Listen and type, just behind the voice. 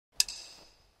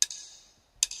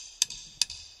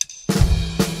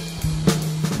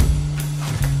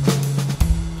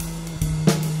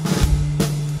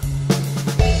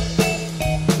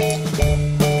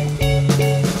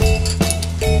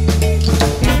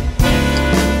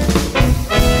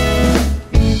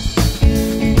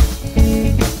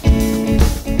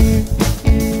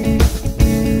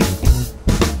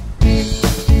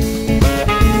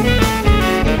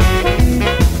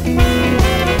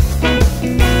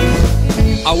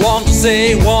I want to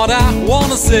say what I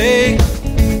wanna say.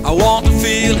 I want to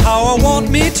feel how I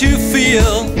want me to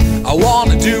feel. I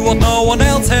want to do what no one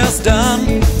else has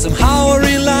done. Somehow I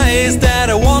realize that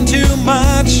I want too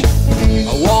much.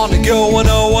 I want to go where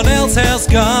no one else has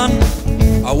gone.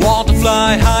 I want to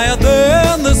fly higher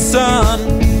than the sun.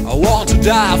 I want to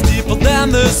dive deeper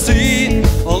than the sea.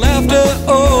 Well, after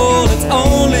all, it's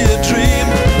only a dream.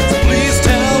 So please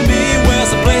tell me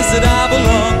where's the place that I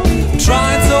belong. I'm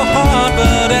trying so hard,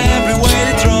 but every way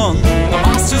it's wrong.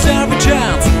 I must use every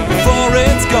chance before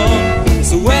it's gone.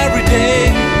 So every day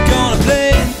I'm gonna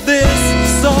play this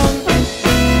song.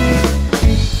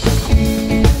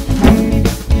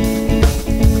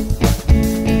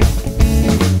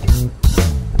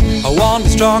 I want to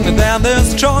be stronger than the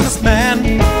strongest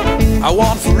man. I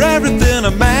want for everything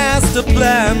a master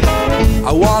plan.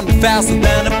 I want to be faster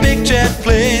than a big jet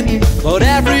plane. But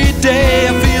every day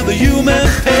I feel the human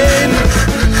pain.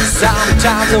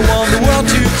 Sometimes I want the world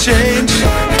to change.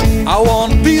 I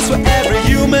want peace for every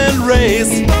human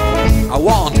race. I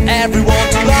want everyone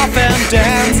to laugh and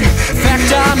dance. In fact,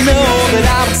 I know that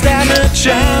I don't stand a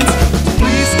chance.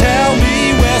 Please tell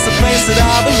me where's the place that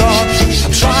I belong.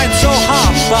 I'm trying so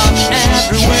hard, but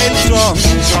every way is wrong.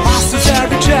 I must use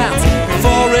every chance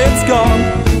before it's gone.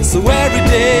 So every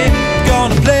day I'm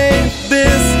gonna play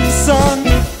this song.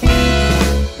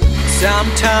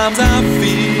 Sometimes I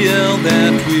feel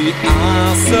that we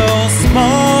are so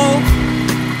small,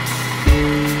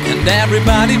 and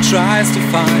everybody tries to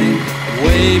find a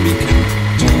way we can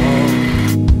talk.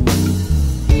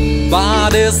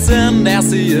 But isn't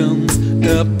essence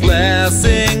a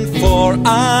blessing for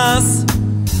us?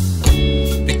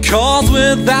 Because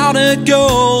without a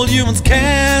goal, humans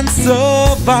can't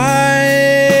survive.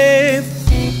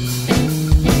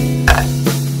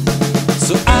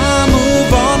 So I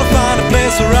move on to find a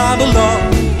place where I belong.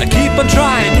 I keep on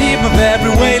trying, even if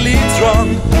every way leads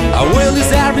wrong. I will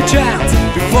use every chance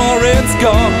before it's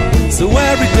gone. So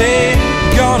every day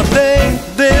I'm gonna play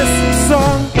this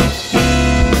song.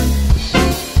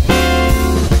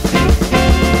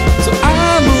 So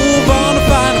I move on to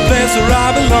find a place where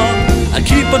I belong. I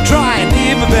keep on trying,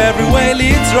 even if every way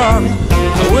leads wrong.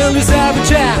 I will use every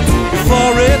chance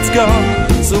before it's gone.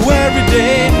 So every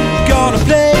day I'm gonna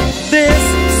play this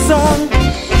song.